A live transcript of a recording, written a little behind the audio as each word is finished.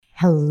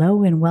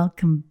Hello and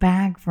welcome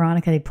back.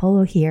 Veronica De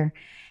Polo here.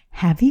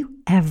 Have you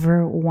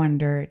ever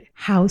wondered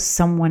how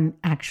someone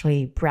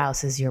actually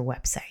browses your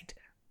website?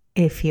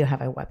 If you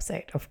have a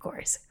website, of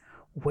course.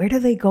 Where do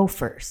they go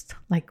first?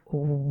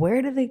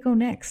 Where do they go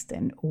next?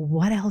 And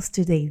what else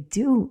do they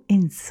do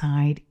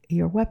inside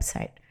your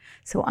website?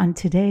 So on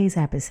today's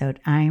episode,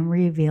 I am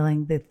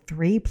revealing the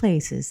 3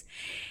 places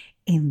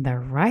in the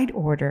right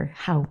order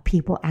how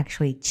people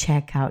actually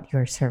check out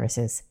your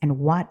services and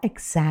what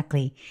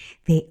exactly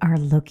they are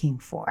looking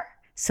for.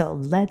 So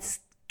let's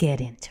get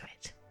into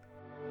it.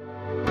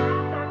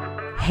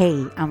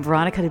 Hey, I'm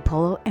Veronica De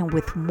Polo, and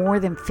with more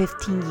than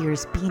 15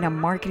 years being a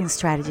marketing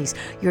strategist,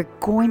 you're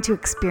going to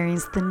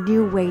experience the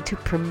new way to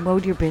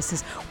promote your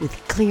business with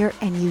clear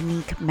and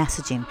unique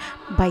messaging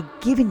by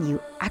giving you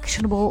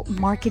actionable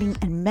marketing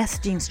and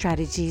messaging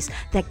strategies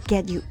that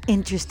get you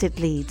interested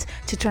leads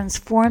to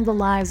transform the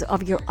lives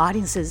of your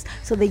audiences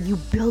so that you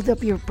build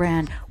up your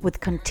brand with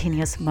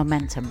continuous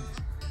momentum.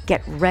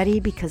 Get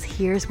ready, because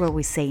here's where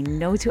we say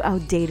no to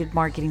outdated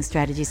marketing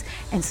strategies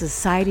and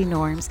society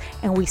norms,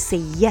 and we say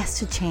yes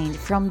to change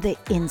from the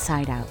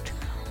inside out.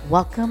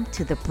 Welcome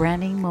to the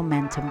Branding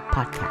Momentum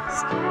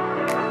Podcast.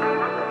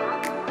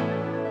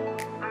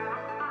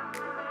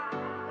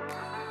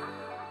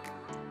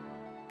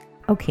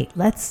 Okay,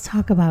 let's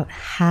talk about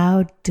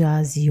how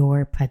does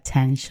your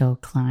potential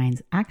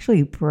clients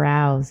actually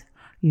browse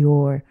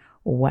your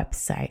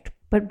website.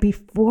 But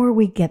before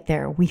we get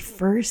there, we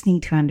first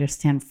need to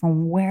understand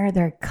from where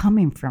they're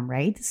coming from,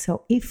 right?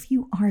 So if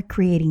you are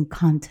creating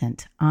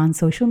content on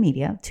social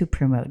media to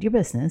promote your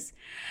business,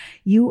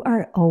 you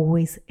are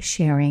always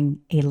sharing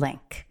a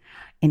link.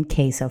 In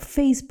case of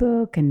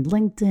Facebook and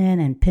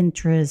LinkedIn and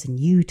Pinterest and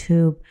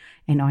YouTube,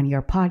 and on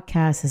your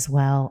podcast as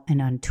well,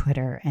 and on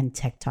Twitter and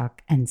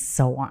TikTok and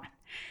so on.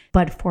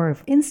 But for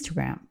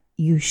Instagram,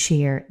 you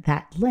share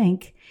that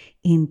link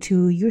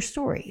into your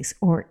stories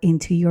or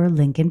into your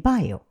link in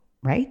bio.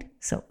 Right?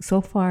 So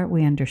far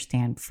we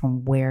understand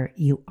from where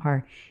you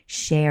are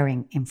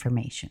sharing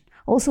information.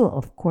 Also,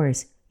 of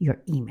course, your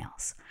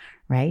emails,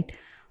 right?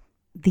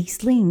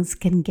 These links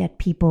can get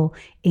people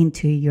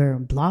into your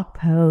blog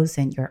posts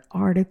and your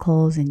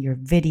articles and your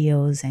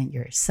videos and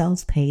your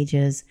sales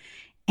pages,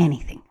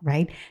 anything,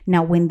 right?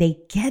 Now, when they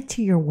get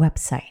to your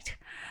website,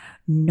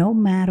 no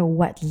matter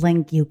what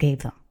link you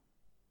gave them,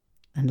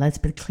 and let's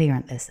be clear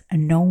on this,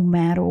 no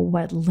matter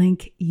what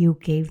link you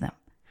gave them,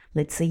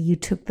 let's say you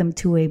took them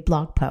to a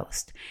blog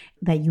post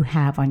that you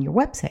have on your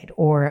website,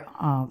 or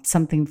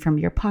something from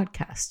your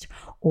podcast,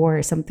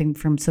 or something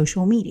from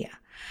social media.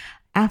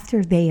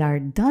 After they are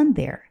done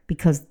there,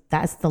 because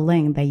that's the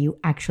link that you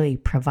actually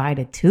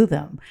provided to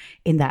them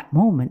in that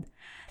moment,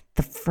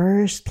 the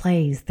first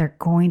place they're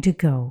going to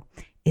go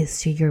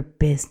is to your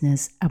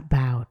business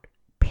about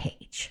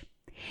page.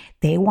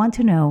 They want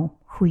to know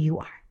who you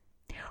are,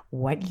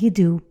 what you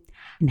do,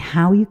 and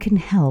how you can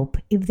help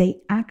if they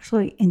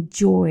actually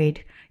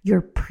enjoyed your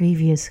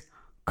previous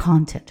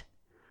content.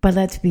 But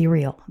let's be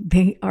real,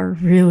 they are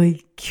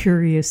really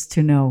curious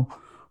to know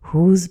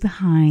who's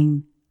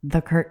behind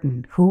the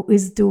curtain, who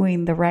is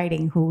doing the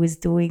writing, who is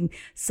doing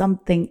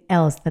something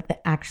else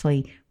that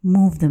actually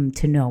move them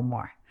to know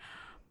more.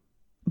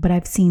 But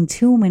I've seen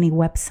too many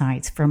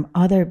websites from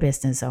other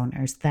business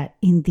owners that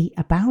in the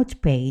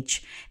about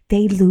page,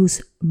 they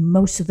lose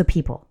most of the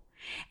people.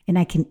 And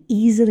I can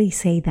easily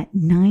say that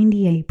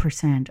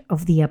 98%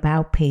 of the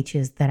about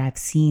pages that I've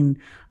seen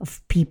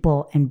of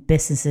people and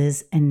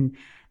businesses, and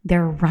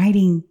they're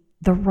writing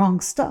the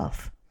wrong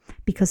stuff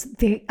because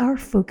they are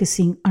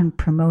focusing on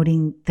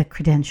promoting the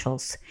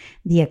credentials,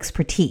 the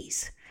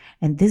expertise.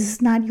 And this is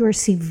not your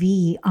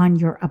CV on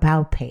your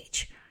about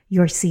page.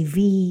 Your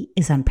CV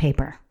is on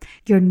paper.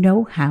 Your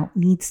know-how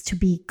needs to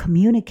be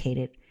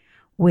communicated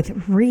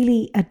with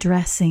really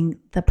addressing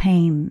the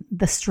pain,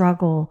 the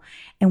struggle,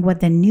 and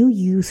what the new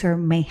user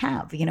may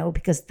have,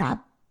 because that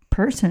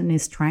person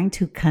is trying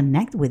to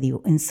connect with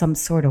you in some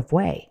sort of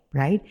way,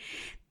 right?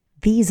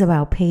 These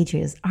about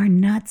pages are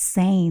not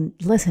saying,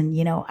 listen,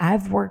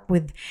 I've worked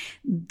with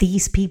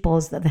these people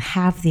that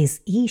have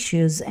these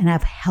issues and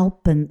I've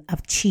helped them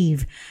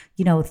achieve,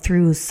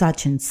 through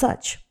such and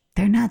such.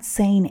 They're not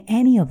saying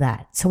any of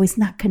that. So it's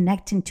not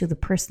connecting to the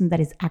person that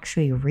is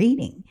actually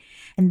reading.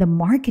 And the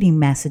marketing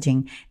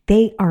messaging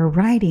they are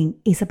writing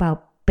is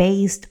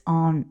based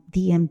on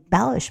the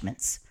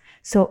embellishments.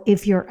 So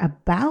if your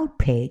about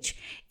page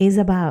is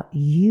about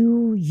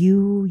you,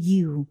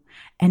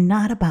 and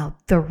not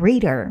about the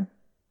reader,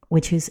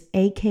 which is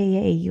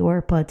AKA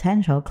your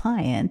potential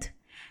client,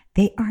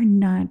 they are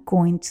not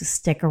going to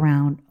stick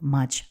around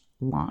much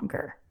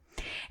longer.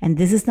 And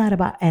this is not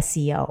about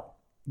SEO.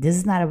 This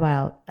is not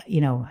about,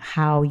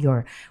 how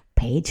your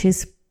page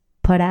is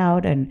put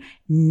out and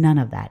none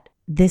of that.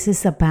 This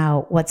is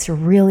about what's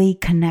really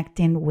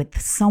connecting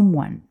with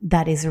someone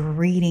that is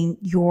reading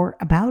your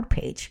about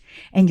page,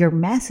 and your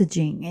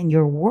messaging and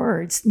your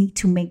words need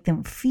to make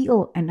them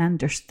feel and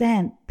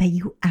understand that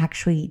you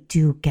actually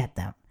do get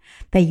them,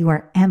 that you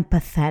are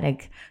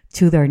empathetic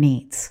to their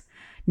needs.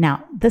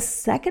 Now, the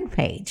second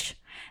page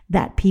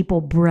that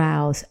people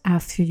browse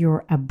after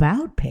your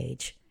About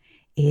page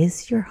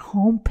is your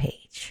home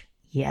page.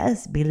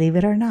 Yes, believe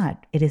it or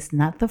not, it is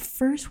not the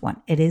first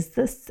one. It is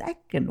the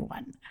second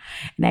one.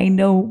 And I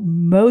know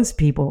most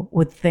people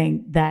would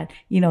think that,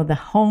 the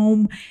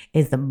home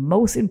is the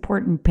most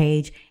important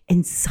page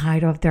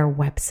inside of their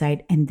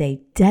website, and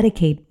they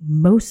dedicate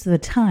most of the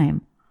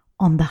time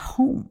on the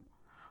home.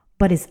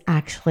 But it's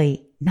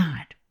actually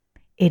not.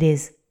 It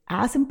is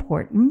as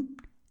important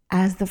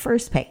as the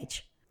first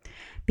page.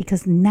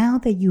 Because now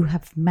that you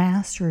have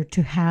mastered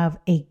to have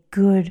a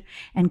good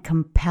and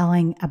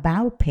compelling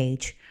About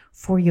page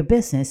for your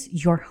business,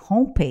 your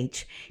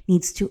homepage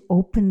needs to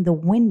open the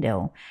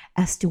window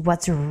as to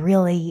what's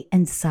really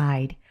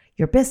inside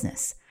your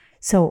business.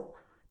 So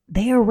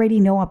they already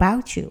know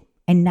about you,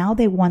 and now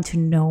they want to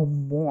know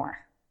more,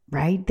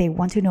 right? They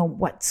want to know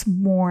what's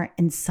more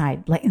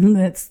inside. Like,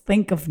 let's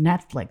think of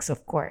Netflix,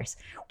 of course.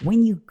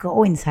 When you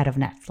go inside of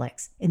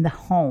Netflix in the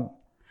home,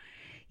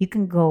 you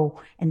can go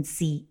and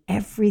see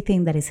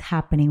everything that is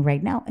happening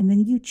right now, and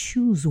then you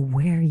choose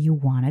where you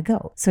want to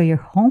go. So your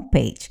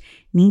homepage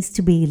needs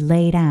to be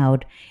laid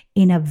out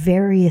in a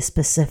very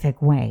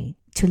specific way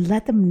to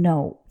let them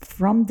know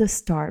from the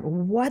start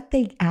what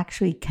they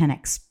actually can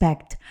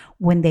expect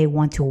when they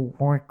want to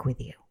work with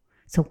you.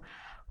 So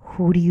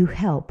who do you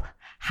help?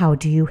 How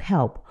do you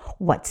help?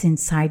 What's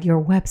inside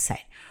your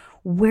website?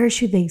 Where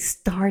should they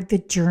start the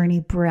journey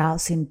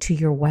browsing to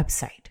your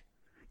website?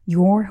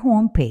 Your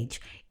homepage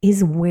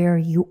is where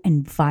you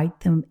invite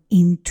them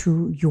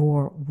into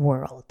your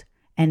world.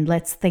 And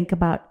let's think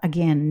about,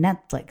 again,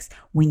 Netflix.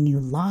 When you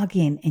log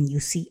in and you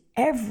see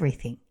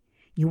everything,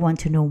 you want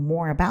to know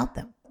more about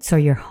them. So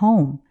your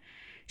home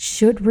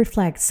should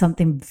reflect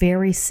something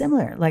very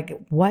similar, like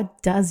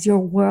what does your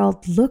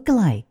world look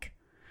like?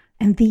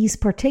 And these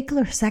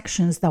particular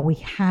sections that we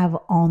have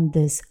on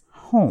this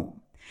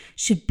home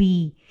should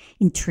be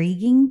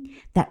intriguing,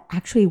 that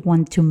actually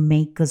want to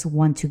make us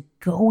want to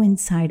go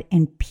inside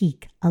and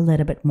peek a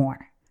little bit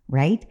more,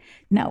 right?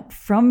 Now,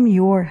 from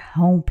your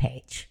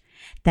homepage,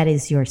 that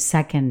is your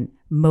second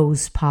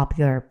most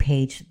popular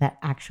page that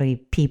actually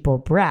people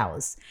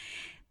browse,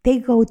 they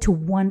go to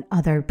one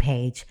other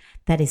page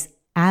that is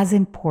as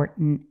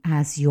important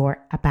as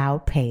your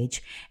About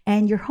page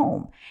and your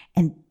home,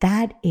 and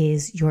that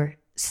is your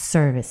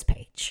service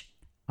page,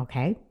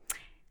 okay?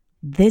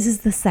 This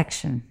is the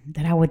section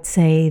that I would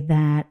say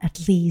that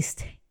at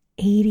least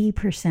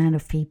 80%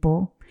 of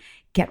people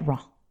get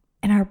wrong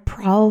and are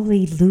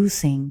probably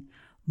losing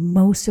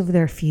most of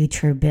their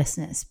future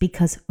business,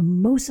 because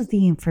most of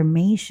the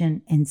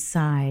information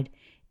inside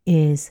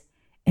is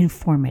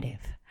informative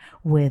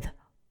with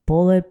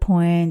bullet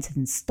points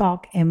and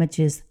stock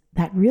images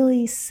that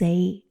really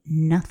say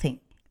nothing.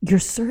 Your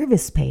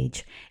service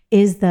page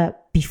is the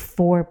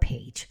before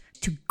page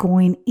to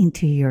going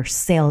into your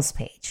sales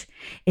page,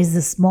 is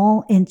the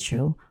small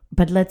intro.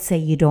 But let's say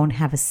you don't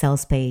have a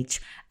sales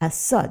page as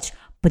such,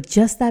 but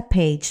just that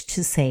page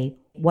to say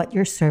what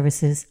your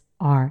services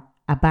are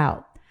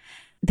about.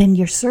 Then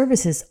your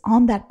services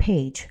on that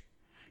page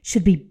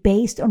should be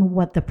based on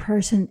what the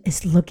person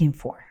is looking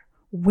for,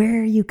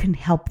 where you can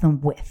help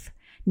them with.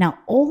 Now,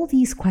 all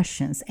these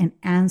questions and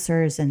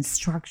answers and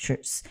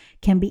structures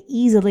can be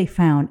easily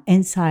found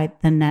inside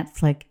the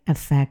Netflix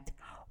Effect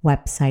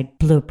website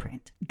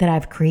blueprint that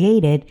I've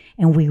created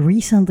and we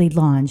recently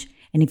launched.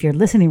 And if you're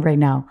listening right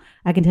now,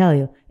 I can tell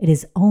you it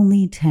is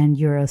only 10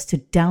 euros to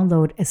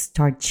download and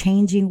start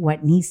changing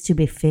what needs to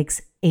be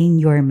fixed in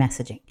your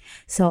messaging.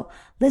 So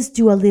let's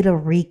do a little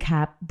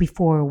recap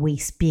before we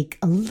speak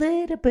a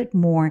little bit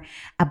more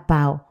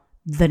about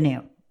the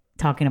new,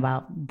 talking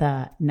about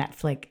the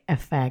Netflix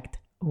Effect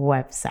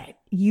website.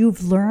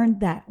 You've learned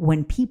that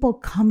when people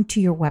come to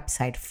your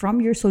website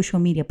from your social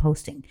media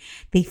posting,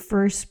 they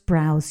first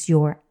browse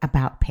your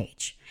About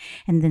page,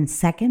 and then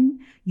second,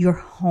 your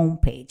home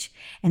page.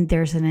 And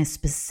there's a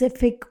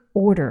specific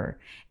order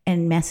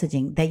and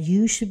messaging that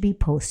you should be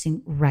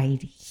posting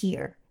right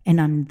here. And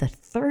on the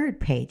third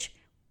page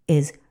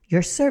is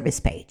your service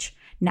page.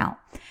 Now,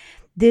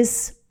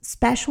 this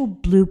special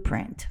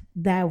blueprint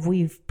that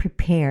we've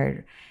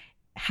prepared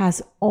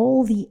has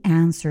all the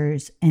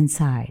answers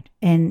inside.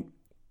 And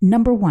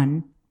number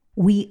one,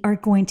 we are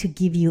going to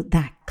give you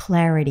that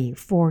clarity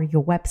for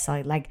your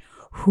website, like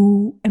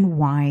who and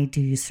why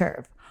do you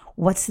serve?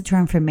 What's the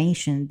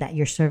transformation that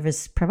your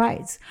service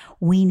provides?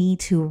 We need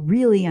to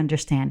really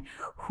understand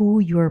who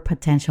your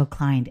potential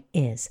client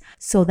is.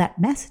 So that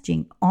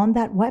messaging on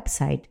that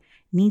website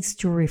needs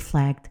to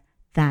reflect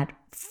that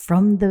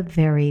from the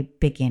very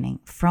beginning,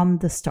 from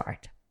the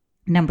start.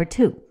 Number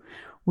two,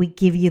 we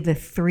give you the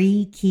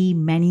 3 key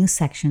menu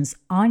sections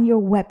on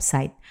your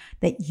website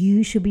that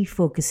you should be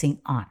focusing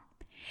on.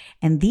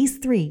 And these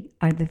 3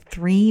 are the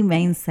 3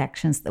 main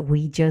sections that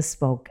we just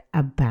spoke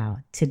about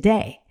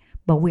today.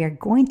 But we are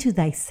going to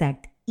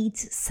dissect each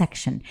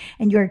section,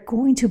 and you're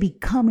going to be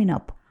coming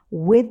up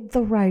with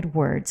the right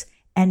words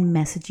and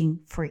messaging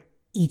for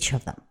each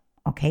of them,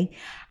 okay?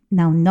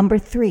 Now, number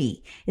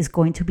 3 is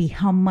going to be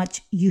how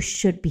much you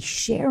should be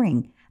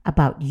sharing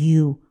about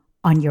you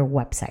on your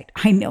website.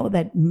 I know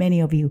that many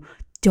of you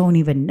don't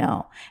even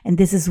know. And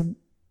this is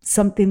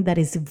something that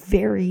is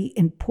very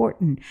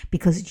important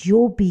because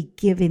you'll be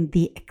given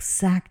the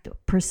exact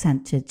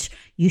percentage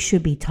you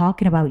should be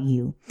talking about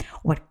you,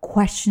 what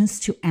questions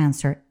to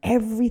answer.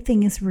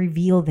 Everything is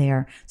revealed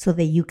there so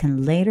that you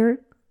can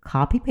later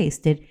copy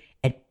paste it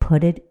and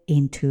put it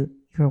into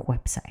your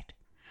website.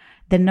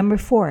 Then number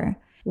 4,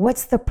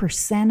 what's the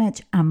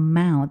percentage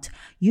amount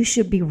you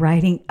should be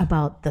writing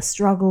about the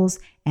struggles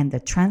and the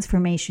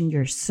transformation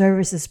your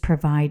services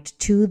provide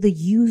to the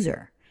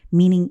user,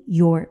 meaning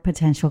your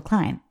potential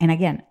client? And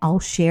again, I'll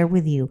share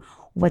with you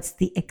what's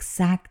the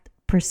exact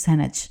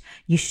percentage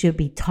you should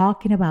be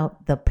talking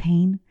about the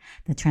pain,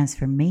 the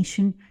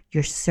transformation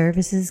your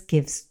services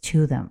gives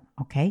to them,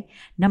 okay?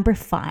 Number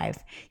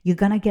 5, you're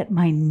gonna get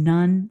my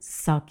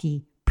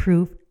non-sucky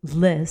proof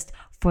list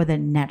for the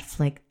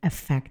Netflix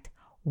effect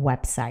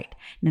website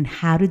and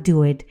how to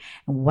do it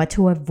and what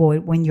to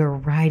avoid when you're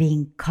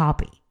writing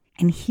copy.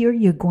 And here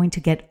you're going to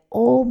get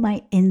all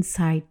my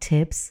inside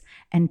tips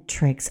and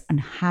tricks on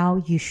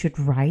how you should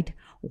write,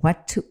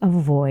 what to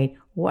avoid,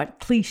 what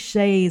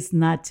cliches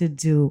not to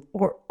do,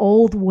 or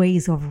old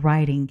ways of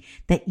writing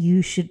that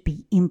you should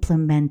be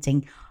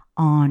implementing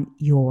on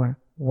your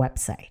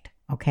website.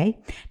 Okay.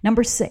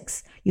 Number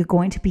 6, you're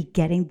going to be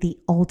getting the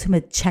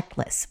ultimate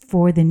checklist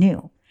for the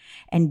new.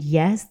 And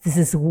yes, this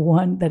is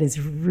one that is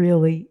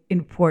really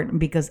important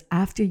because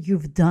after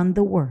you've done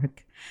the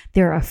work,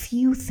 there are a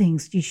few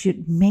things you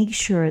should make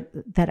sure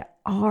that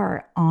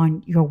are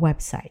on your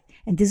website.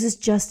 And this is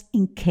just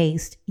in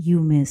case you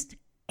missed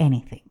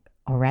anything.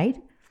 All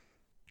right.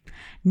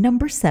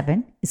 Number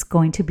 7 is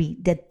going to be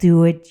the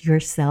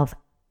do-it-yourself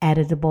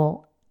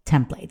editable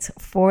templates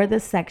for the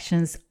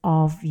sections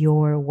of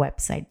your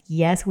website.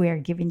 Yes, we are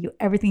giving you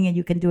everything and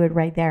you can do it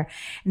right there.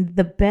 And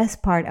the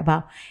best part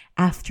about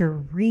after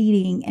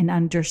reading and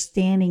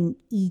understanding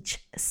each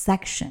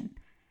section,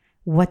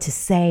 what to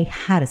say,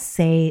 how to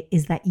say,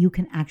 is that you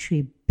can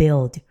actually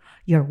build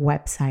your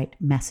website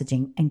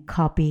messaging and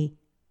copy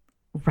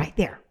right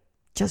there,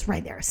 just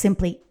right there.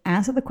 Simply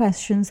answer the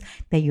questions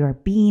that you're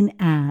being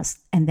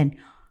asked and then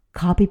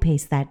copy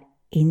paste that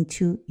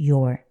into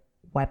your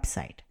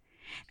website.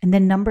 And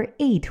then number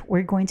 8,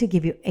 we're going to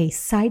give you a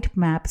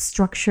sitemap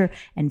structure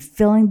and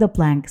fill in the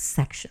blank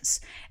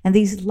sections. And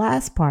this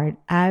last part,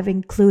 I've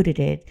included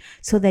it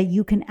so that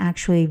you can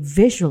actually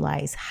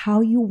visualize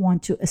how you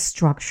want to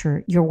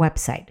structure your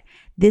website.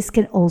 This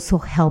can also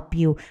help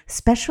you,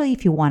 especially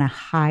if you want to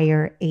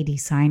hire a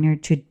designer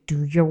to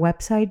do your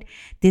website.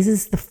 This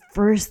is the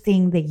first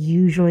thing they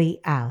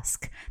usually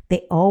ask.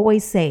 They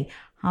always say,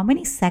 how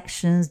many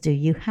sections do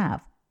you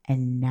have?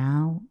 And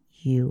now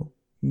you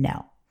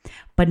know.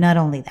 But not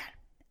only that,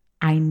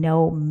 I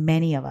know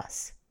many of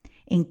us,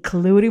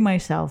 including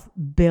myself,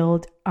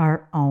 build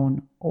our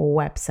own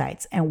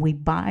websites and we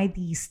buy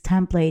these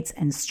templates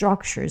and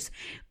structures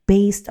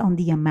based on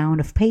the amount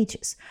of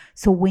pages.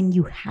 So when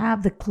you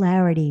have the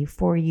clarity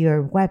for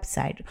your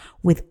website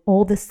with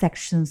all the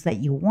sections that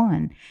you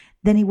want,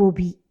 then it will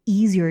be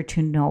easier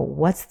to know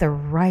what's the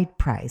right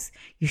price.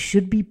 You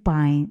should be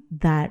buying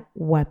that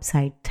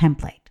website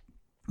template.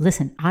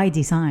 Listen, I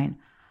design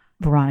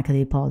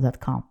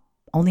veronicadipaolo.com.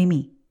 Only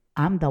me.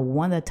 I'm the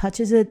one that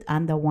touches it.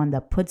 I'm the one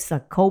that puts the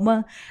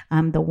comma.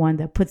 I'm the one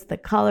that puts the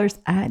colors.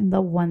 I'm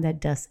the one that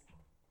does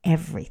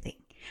everything.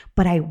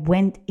 But I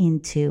went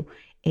into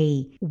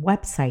a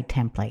website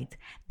template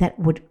that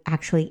would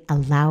actually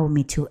allow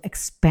me to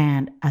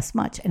expand as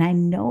much. And I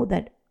know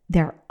that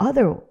there are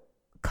other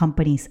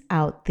companies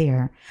out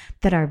there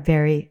that are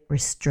very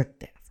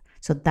restrictive.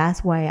 So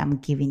that's why I'm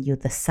giving you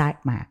the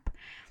sitemap.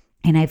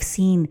 And I've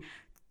seen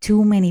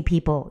too many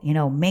people,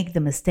 make the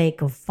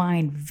mistake of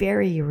find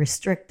very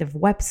restrictive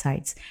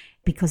websites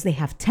because they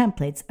have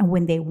templates. And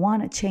when they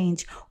want to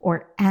change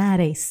or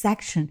add a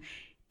section,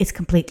 it's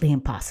completely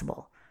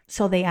impossible.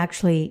 So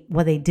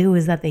what they do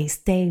is that they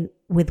stay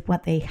with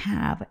what they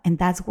have. And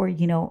that's where,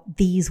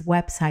 these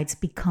websites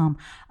become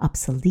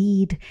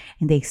obsolete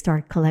and they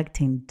start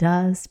collecting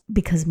dust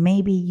because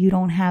maybe you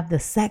don't have the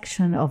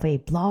section of a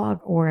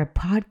blog or a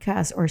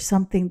podcast or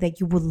something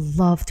that you would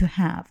love to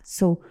have.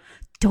 So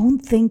don't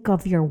think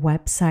of your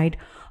website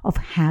of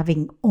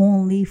having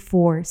only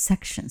 4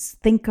 sections.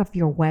 Think of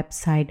your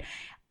website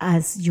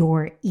as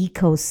your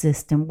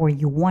ecosystem where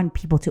you want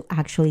people to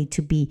actually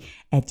to be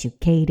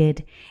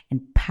educated,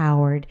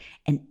 empowered,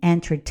 and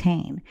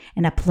entertained.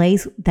 And a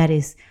place that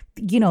is,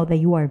 that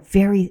you are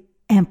very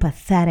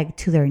empathetic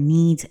to their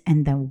needs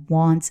and their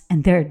wants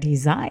and their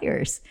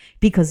desires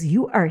because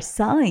you are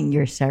selling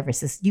your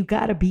services. You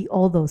got to be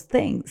all those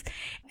things.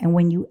 And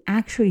when you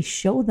actually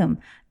show them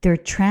their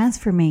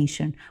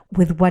transformation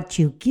with what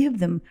you give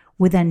them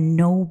with a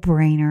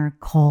no-brainer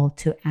call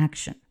to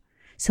action.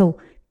 So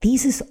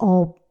this is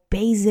all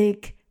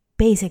basic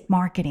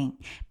marketing.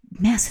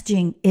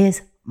 Messaging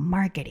is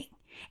marketing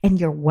and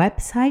your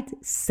website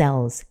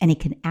sells and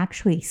it can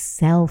actually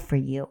sell for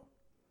you.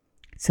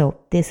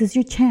 So this is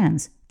your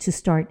chance to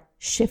start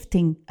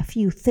shifting a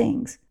few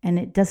things and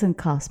it doesn't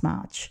cost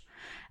much.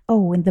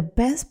 Oh, and the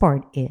best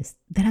part is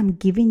that I'm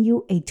giving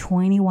you a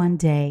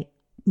 21-day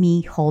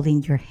me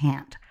holding your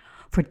hand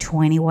for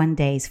 21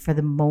 days for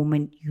the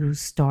moment you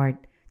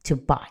start to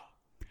buy.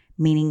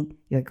 Meaning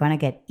you're going to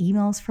get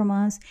emails from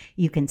us.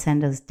 You can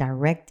send us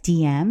direct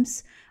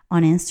DMs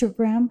on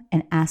Instagram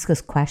and ask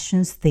us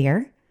questions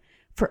there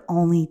for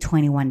only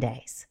 21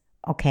 days.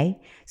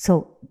 Okay.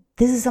 So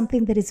this is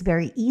something that is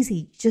very easy.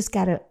 You just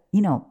got to,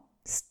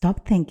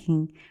 stop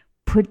thinking,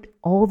 put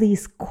all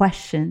these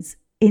questions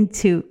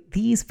into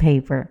these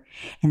paper,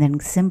 and then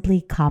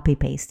simply copy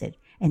paste it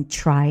and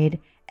try it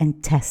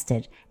and test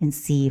it and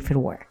see if it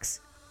works.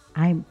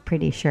 I'm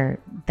pretty sure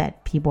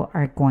that people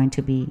are going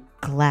to be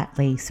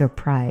gladly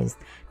surprised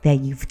that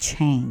you've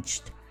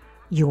changed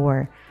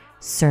your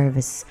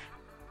service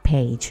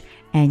page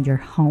and your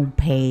home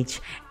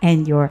page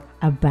and your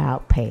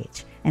about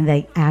page, and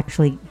they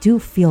actually do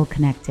feel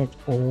connected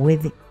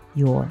with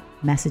your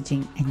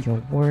messaging and your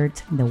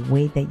words and the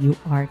way that you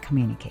are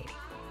communicating.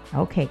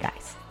 Okay,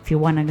 guys, if you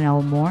want to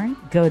know more,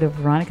 go to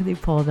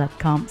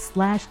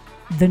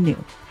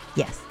veronicadepaul.com/thenew.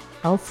 Yes,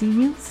 I'll see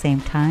you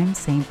same time,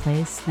 same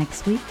place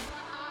next week.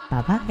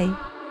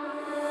 Bye-bye.